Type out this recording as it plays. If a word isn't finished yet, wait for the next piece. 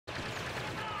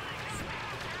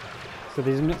So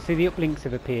there's not. See, the uplinks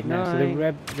have appeared now. So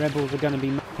the rebels are going to be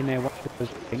making their way to those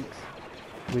links.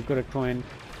 We've got to try and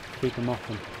keep them off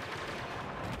them.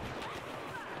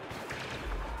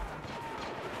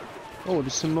 Oh,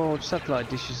 there's some more satellite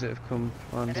dishes that have come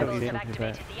on. Oh,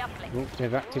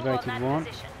 they've activated one.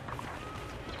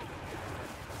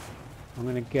 I'm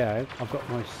going to go. I've got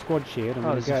my squad shield. I'm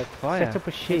going to go set up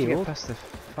a shield. Get past the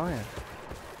fire.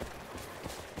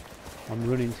 I'm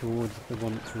running towards the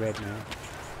one that's red now.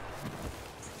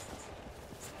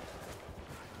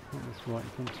 I think it's right in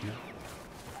front of me.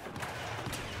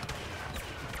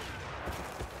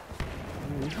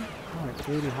 Oh, is it? Oh, it's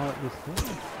really high up this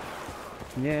hill.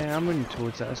 Yeah, I'm running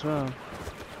towards that as well.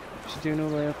 What's it doing all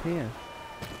the way up here?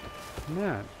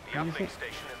 No. The uplink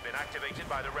station has been activated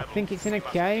by the rebels. I think it's in a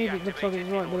cave. It looks like it's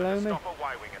right below me.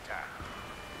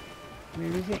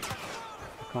 Where is it?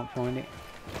 I can't find it.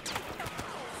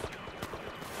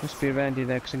 Must be around here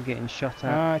there because I'm getting shot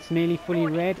at. Ah, it's nearly fully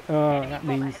red. Oh, that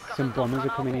means some bombers are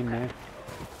coming in now.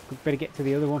 We better get to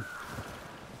the other one.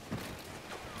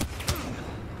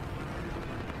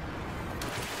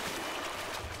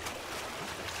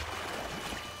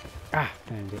 Ah,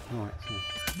 found it. Right, so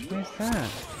where's that?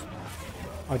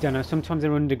 I don't know. Sometimes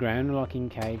they're underground, like in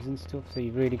caves and stuff. So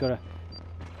you've really got to.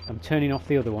 I'm turning off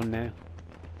the other one now.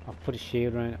 I've put a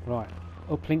shield around it. Right,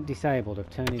 uplink disabled. I've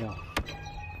turned it off.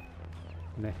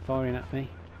 And they're firing at me.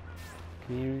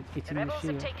 Can you hear it hitting the shield? The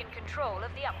rebels have taken control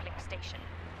of the uplink station.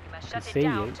 You must shut it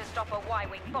down to stop a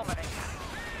Y-wing bomber attack.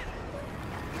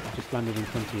 I just landed in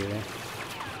front of you there.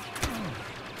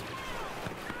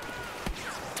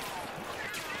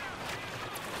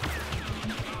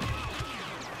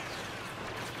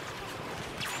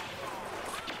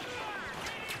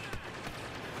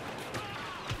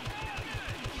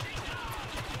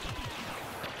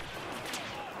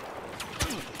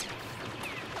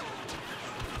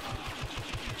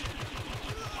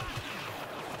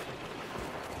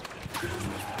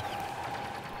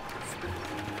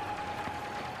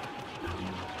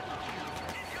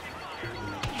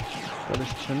 God,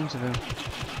 there's tons of them.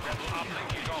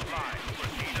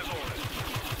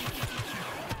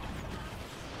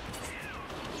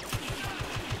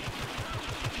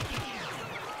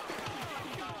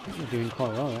 I think we're doing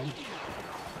quite well then.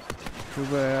 We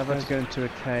were. I've had to go into a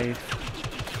cave.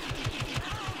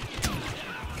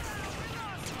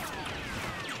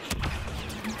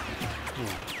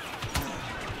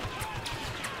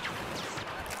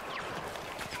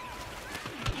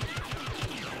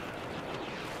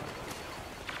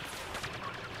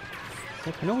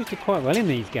 I can always do quite well in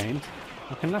these games.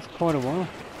 I can last quite a while.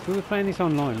 If we were playing this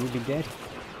online, we'd be dead.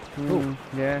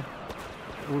 Yeah.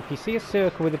 Well, if you see a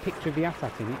circle with a picture of the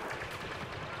AT-AT in it,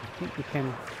 I think you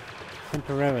can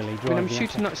temporarily drive. I'm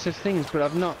shooting lots of things, but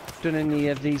I've not done any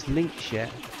of these links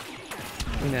yet.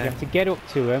 You know. You have to get up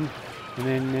to them, and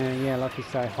then, yeah, like you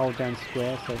say, hold down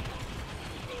square. So,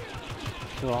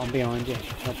 it's alright, I'm behind you,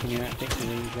 helping you out get to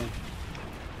these.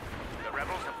 The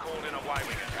rebels have called in a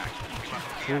Y-wing attack.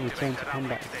 We'll return to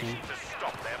combat soon.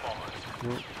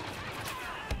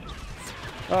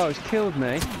 Oh, it's killed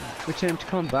me. Returned to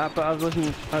combat, but I'd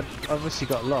obviously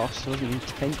got lost. I wasn't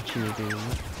intentionally doing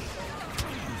that.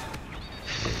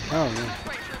 Oh,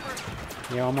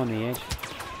 yeah. Yeah, I'm on the edge.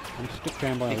 I'm stuck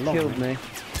down by a log. It killed me.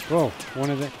 Whoa, one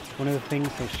of the things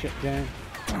has shut down.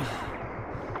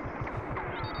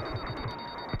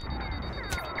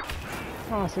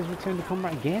 Oh, it says return to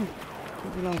combat again. I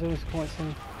didn't realise I was quite so.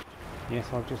 Yes,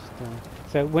 I've just.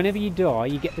 So whenever you die,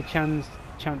 you get the chance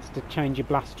to change your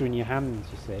blaster in your hands.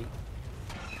 You see.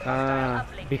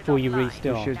 Before you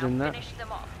restart. You should have done that.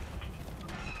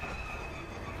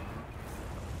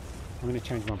 I'm going to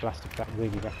change my blaster for that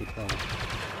really rapid fire.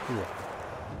 Yeah.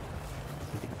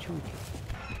 It's a bit chunky.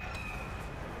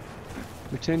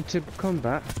 Return to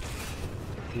combat.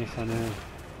 Yes, I know.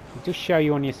 It does show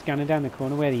you on your scanner down the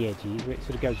corner where the edge is, where it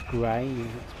sort of goes grey. You're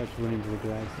not supposed to run into the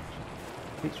grey section.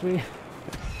 It's really...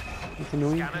 it's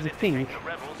annoying because you think,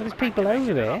 well, there's people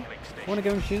over there. I want to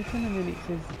go and shoot them, and then it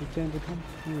says return to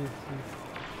combat.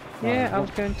 Yeah, I was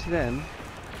going to them.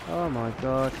 Oh my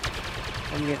god.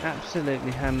 I'm getting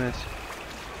absolutely hammered.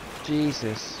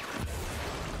 Jesus.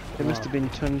 There must have been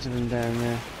tons of them down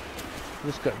there.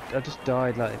 I just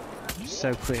died like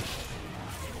so quick.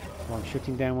 Well, I'm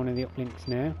shutting down one of the uplinks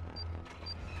now.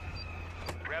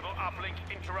 Rebel uplink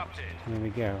interrupted. There we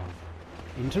go.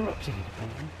 Interrupted,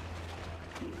 apparently.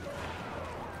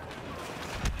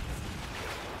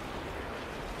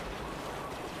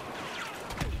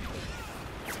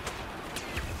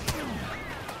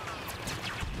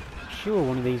 Sure,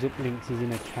 one of these uplinks is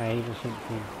in a cave or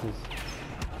something.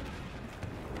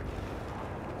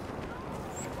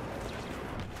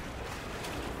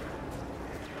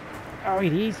 Oh,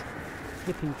 it is.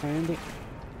 Flipping found it.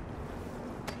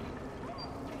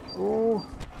 Oh.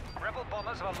 Rebel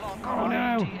bombers are locked Oh on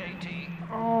no. AT-AT.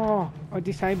 Oh, I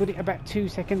disabled it about 2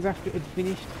 seconds after it had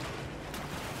finished.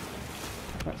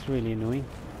 That's really annoying.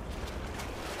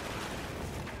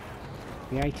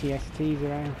 The ATSTs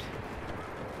are out.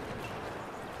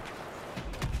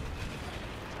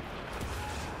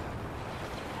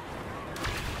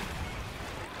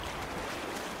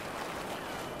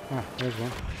 Ah, there's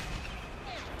one.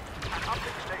 An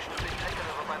uplink station has been taken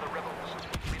over by the rebels.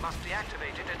 We must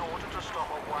deactivate it in order to stop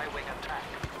a Y-wing attack.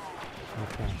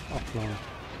 Okay, offline.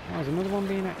 Oh, there's another one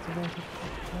being activated.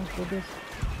 Those buggers.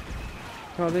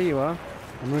 Oh, there you are.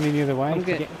 I'm running the other way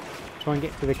to try and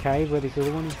get to the cave where this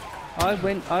other one is. I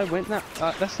went that.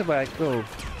 That's the way I go.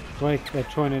 Well, they're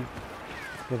trying to.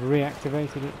 They've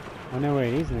reactivated it. I know where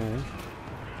it is now.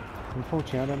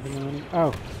 Unfortunately, I don't think I'm running.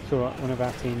 Oh, it's alright. One of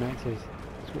our teammates has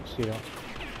switched it off.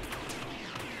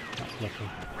 That's lucky.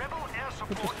 Rebel air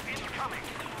support incoming.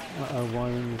 Uh-oh,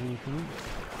 wiring is incoming.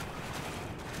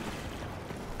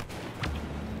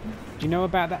 Do you know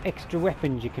about that extra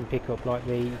weapons you can pick up, like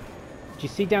the... Do you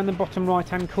see down the bottom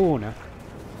right-hand corner?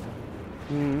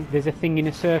 There's a thing in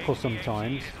a circle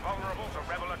sometimes.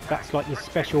 That's like your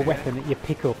special weapon that you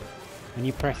pick up, and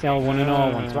you press L1 and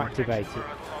R1 to activate it.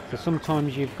 So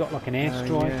sometimes you've got like an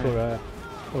airstrike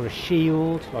or a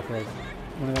shield, like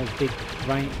one of those big,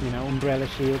 umbrella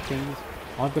shield things.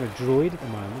 I've got a droid at the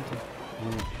moment,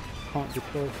 and can't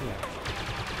deploy for that.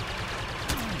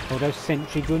 Oh, those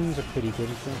sentry guns are pretty good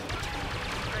as well.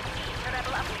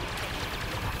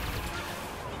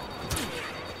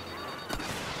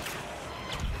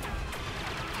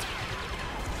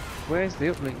 Where's the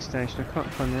uplink station? I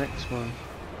can't find the next one.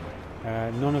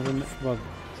 None of them, well,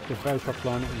 they're both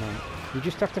offline at the moment. You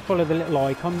just have to follow the little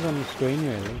icons on your screen,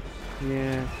 really.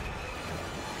 Yeah.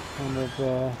 Kind of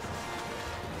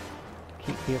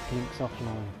keep the uplinks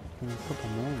offline. There's a couple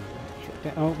more.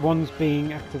 Oh, one's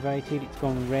being activated, it's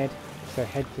gone red, so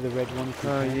head for the red one.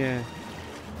 Oh, yeah.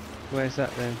 Where's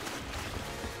that then?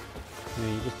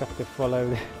 Yeah, you just have to follow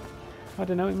the... I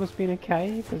don't know, it must be in a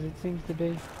cave, because it seems to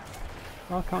be...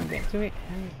 Oh, I can't get to it.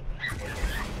 It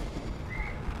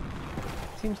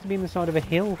seems to be in the side of a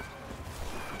hill.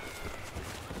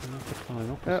 I'll have to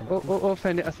climb up or I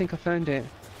found it. I think I found it.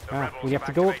 well, you have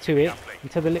to go up to it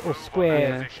until the little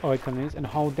square icon is, and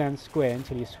hold down square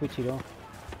until you switch it off.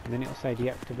 And then it'll say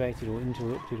deactivated or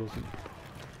interrupted or something.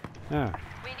 Ah.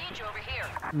 We need you over here.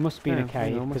 It must be in a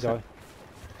cave, because you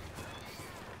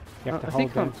have to I hold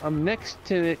think down. I'm next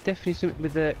to it, definitely something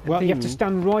with the Well, thing. you have to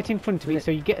stand right in front of it,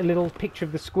 so you get a little picture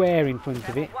of the square in front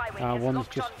of it. One's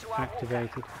just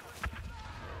activated.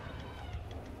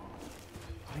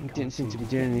 It didn't seem to be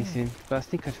doing anything, but I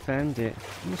think I found it.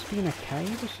 It must be in a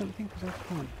cave or something, because I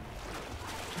can't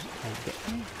get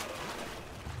there.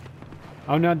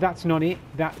 Oh no, that's not it.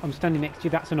 That I'm standing next to you,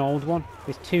 that's an old one.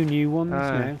 There's two new ones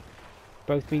now.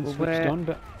 Both being switched on,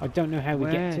 but I don't know how we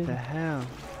get to them. Where the hell?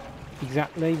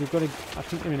 Exactly, we've got to... I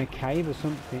think they're in a cave or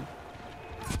something.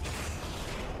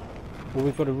 Well,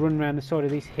 we've got to run around the side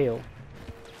of this hill.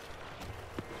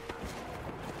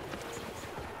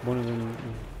 One of them...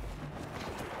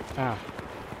 Ah,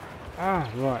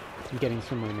 right. I'm getting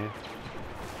somewhere now.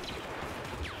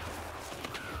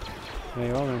 There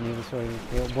you are on the other side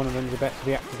of the hill. One of them's about to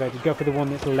be activated. Go for the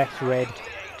one that's less red,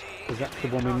 because that's the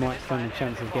one we might stand a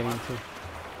chance of getting to.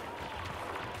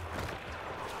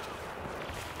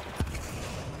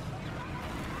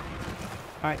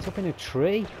 Ah, it's up in a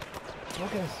tree.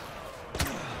 Look at us.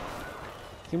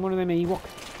 It's in one of them Ewok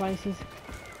places.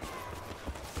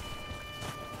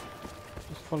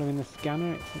 Just following the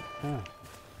scanner. It's how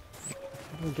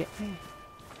do I get there?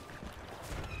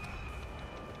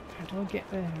 How do I get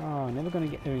there? Oh, I'm never going to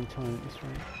get there in time at this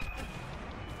rate.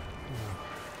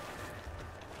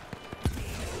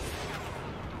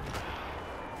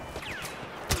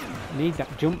 Oh. Need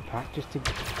that jump pack just to...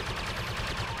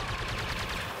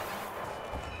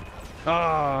 Oh,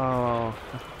 I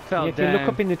fell If down. you look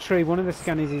up in the tree, one of the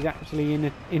scanners is actually in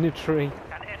a tree.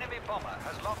 An enemy bomber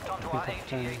has locked onto our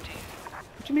AT-AT.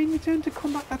 What do you mean return to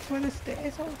combat? That's where the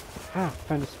stairs are. Ah,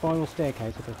 found a spiral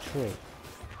staircase up a tree.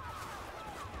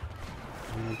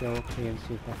 I'm going to go up here and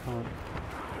see if I can't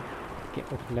get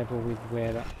up level with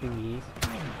where that thing is.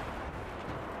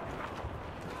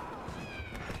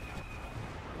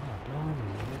 Oh,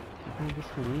 blimey. I think this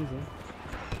one easy.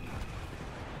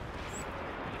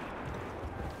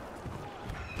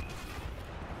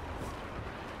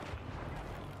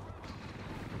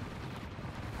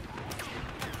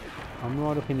 I'm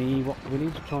right up in the Ewok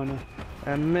village trying to...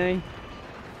 And me?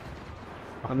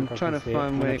 I'm trying to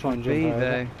find where it would be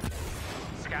though.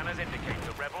 Scanners indicate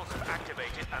the rebels have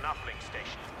activated an uplink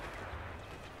station.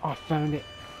 I found it.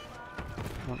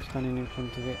 Not standing in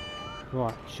front of it.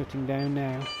 Right, shutting down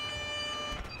now.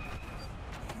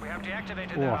 We have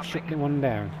deactivated Oh, their I've shut uplink. the one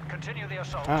down. Continue the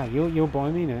assault. Ah, you're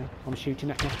by me now. I'm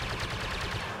shooting at you.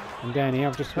 I'm down here.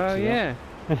 I've just switched Oh it yeah.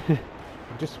 off.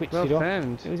 I've just switched Well it off.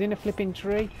 found. It was in a flipping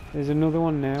tree. There's another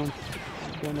one now. Let's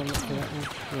go and have a look for that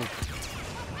one.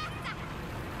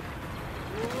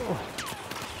 Oh.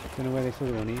 Don't know where this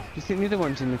other one is. Do you think the other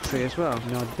one's in the tree as well?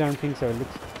 No, I don't think so. It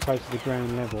looks close to the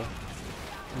ground level.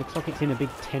 It looks like it's in a big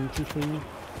tenty thing.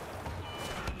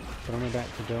 But I'm about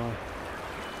to die.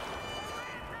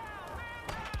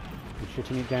 I'm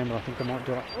shutting it down, but I think I might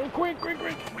die. Oh, quick!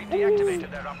 We deactivated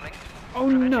their uplink. Oh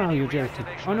no, you're joking.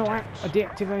 Oh no, I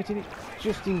deactivated it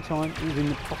just in time. It was in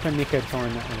the proper nick of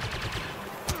time, that one.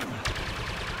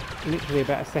 Literally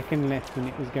about a second left and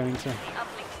it was going to The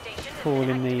uplink station has fall been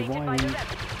in the activated by the Y-wing.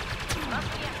 rebels. It must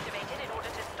be activated in order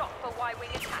to stop a Y-wing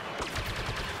attack.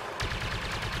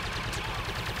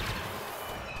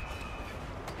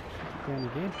 Down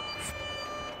again.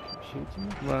 Keep shooting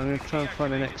me. Well, I'm going to try and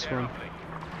find the next one.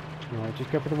 Right,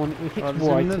 just go for the one. If it's Oh, there's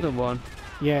white, another one.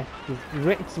 yeah,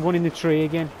 it's the one in the tree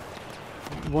again.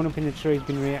 The one up in the tree has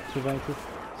been reactivated.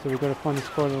 So we've got to find the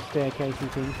spiral staircase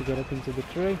and thing to get up into the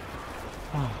tree.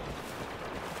 Oh.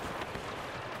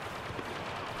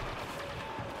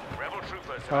 Rebel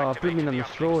troopers have Oh, I've activated been on the uplink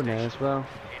floor now station. as well.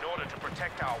 In order to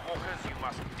protect our walkers, you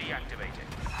must deactivate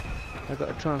it. I've got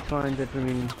to try and find the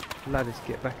blooming ladder to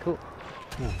get back up.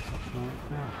 Oh,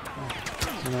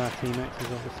 one of our teammates is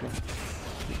obviously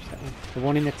switched that one. The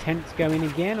one in the tent's going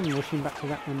again. I'm rushing back to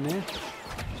that one there.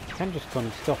 I can just kind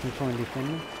of stop and try and defend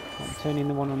them. I'm turning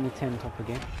the one on the tent off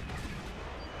again.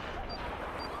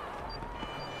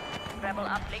 Rebel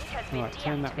uplink has been Right,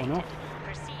 turn that one off.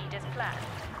 Proceed as planned.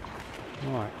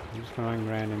 Right, I'm just going to hang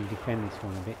around and defend this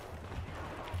one a bit.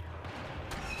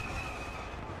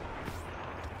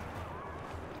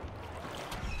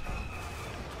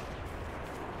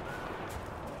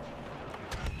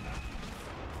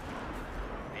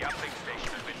 The uplink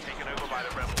station has been taken over by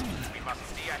the rebels. We must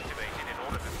deactivate it in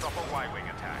order to stop a Y-wing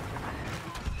attack.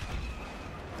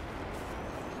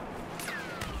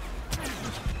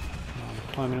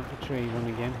 I'm climbing up the tree one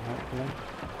again, hopefully.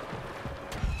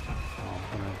 Oh,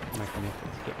 I'm going to make an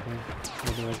effort to get there.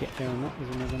 Whether I get there or not is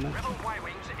another matter. Rebel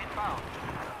Y-wings inbound.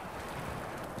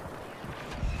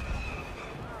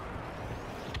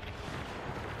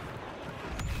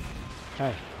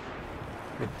 Hey,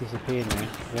 they've disappeared now.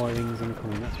 Y-wings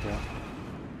incoming, that's what.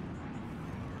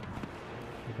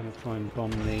 We're going to try and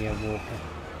bomb the walker.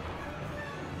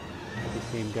 Maybe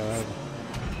see him go over.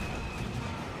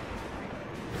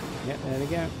 Yep, there they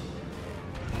go.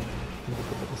 Look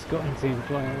up at the sky and see him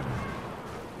fly over.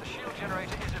 The shield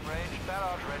generator is in range.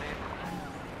 Barrage ready.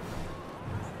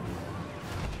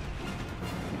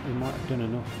 We might have done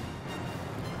enough.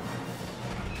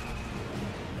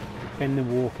 Defend the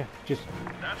walker. Just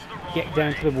That's the wrong get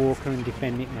down to the walker and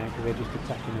defend it now because they're just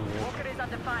attacking the walker. Walker is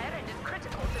under fire and is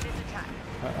critical to this attack.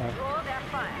 Uh-oh. Draw their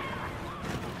fire.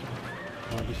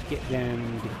 Right, just get down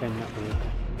and defend that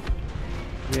walker.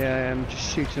 Yeah, I'm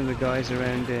just shooting the guys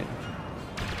around it.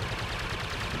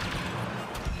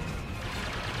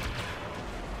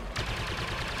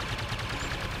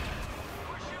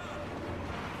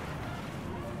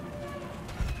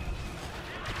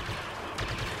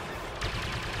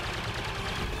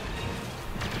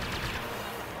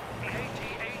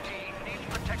 KT-18 needs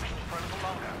protection for a little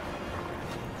longer.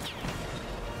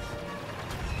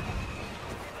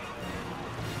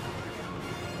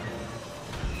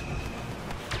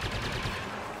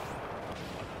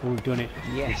 We've done it.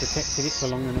 Yes. We've protected it for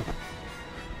long enough.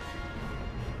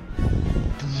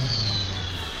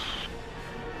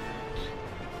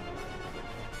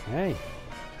 Hey,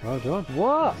 well done.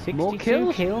 What? 62 More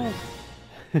kills? kills.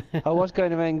 I was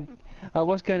going around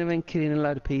killing a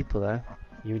load of people though.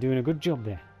 You were doing a good job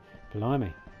there.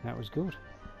 Blimey, that was good.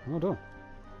 Well done.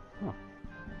 Oh.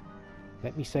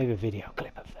 Let me save a video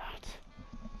clip of that.